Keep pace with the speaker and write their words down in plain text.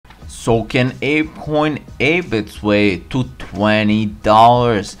So can apecoin ape its way to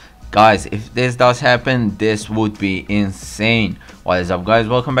 $20? Guys, if this does happen, this would be insane. What is up, guys?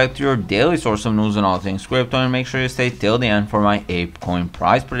 Welcome back to your daily source of news and all things crypto, and make sure you stay till the end for my apecoin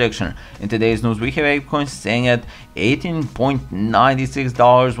price prediction. In today's news, we have apecoin staying at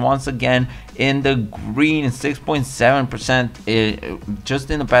 $18.96 once again in the green, 6.7%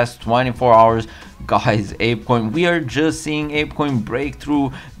 just in the past 24 hours. Guys, apecoin, we are just seeing apecoin break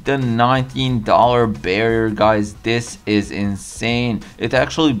through the $19 barrier. Guys, this is insane. It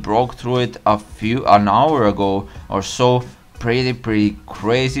actually broke through it an hour ago or so. Pretty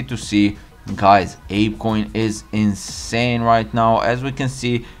crazy to see. Guys, apecoin is insane right now. As we can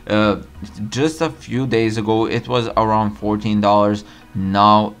see, just a few days ago it was around $14.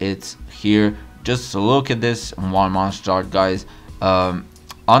 Now it's here. Just look at this 1 month chart, guys.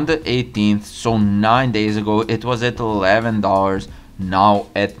 On the 18th, so 9 days ago, it was at $11, now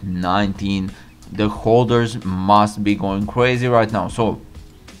at 19. The holders must be going crazy right now. So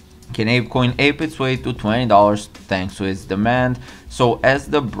can apecoin ape its way to $20 thanks to its demand? So as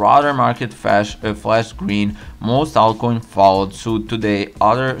the broader market flashed green, most altcoins followed suit today.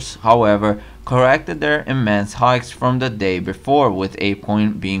 Others, however, corrected their immense hikes from the day before, with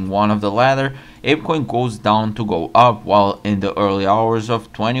apecoin being one of the latter. Apecoin goes down to go up, while in the early hours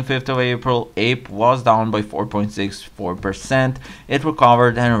of 25th of April, ape was down by 4.64%. It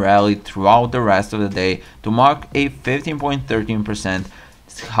recovered and rallied throughout the rest of the day to mark a 15.13%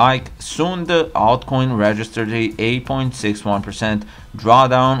 hike. Soon the altcoin registered a 8.61%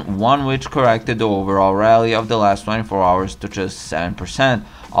 drawdown, one which corrected the overall rally of the last 24 hours to just 7%.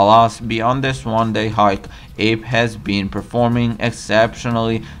 Alas, beyond this one-day hike, ape has been performing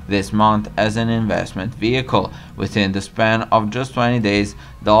exceptionally this month as an investment vehicle. Within the span of just 20 days,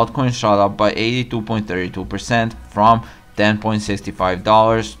 the altcoin shot up by 82.32% from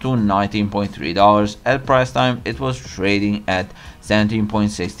 $10.65 to $19.3. At price time, it was trading at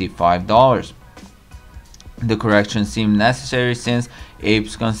 $17.65. The correction seemed necessary since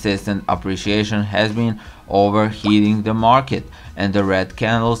ape's consistent appreciation has been overheating the market, and the red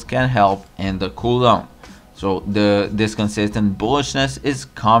candles can help in the cooldown. So this consistent bullishness is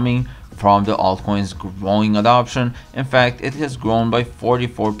coming from the altcoin's growing adoption. In fact, it has grown by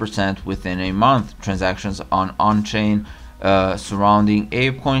 44% within a month. Transactions on-chain surrounding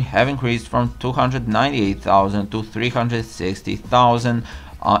apecoin have increased from 298,000 to 360,000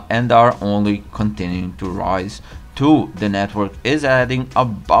 and are only continuing to rise. The network is adding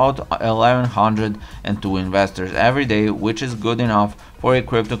about 1,102 investors every day, which is good enough for a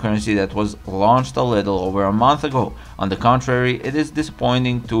cryptocurrency that was launched a little over a month ago. On the contrary, it is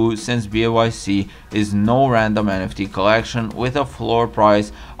disappointing too, since BYC is no random NFT collection. With a floor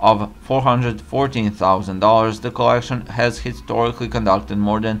price of $414,000, the collection has historically conducted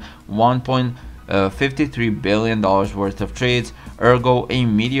more than $1.53 billion worth of trades. Ergo, a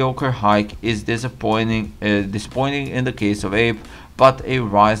mediocre hike is disappointing in the case of ape, but a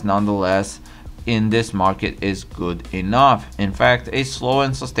rise nonetheless in this market is good enough. In fact, a slow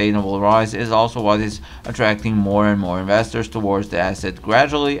and sustainable rise is also what is attracting more and more investors towards the asset.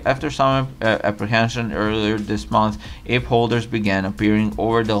 Gradually, after some apprehension earlier this month, ape holders began appearing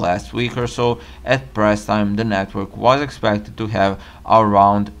over the last week or so. At press time, the network was expected to have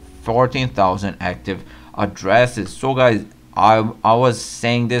around 14,000 active addresses. So guys, I was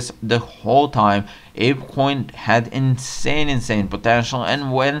saying this the whole time. Apecoin had insane potential,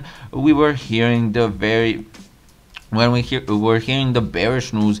 and when we were hearing the bearish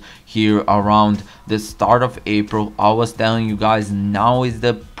news here around the start of April, I was telling you guys, now is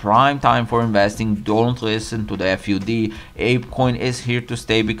the prime time for investing. Don't listen to the FUD. Apecoin is here to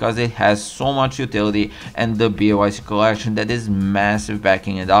stay because it has so much utility, and the BYC collection that is massive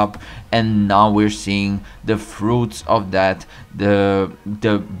backing it up. And now we're seeing the fruits of that.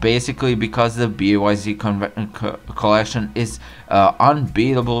 Basically, because the BYC collection is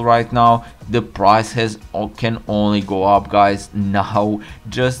unbeatable right now, the price can only go up, guys. Now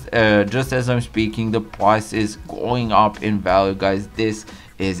just as I'm speaking, the price is going up in value, guys. This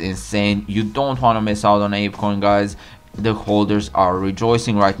is insane. You don't want to miss out on apecoin, guys. The holders are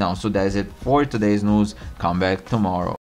rejoicing right now. So that is it for today's news. Come back tomorrow.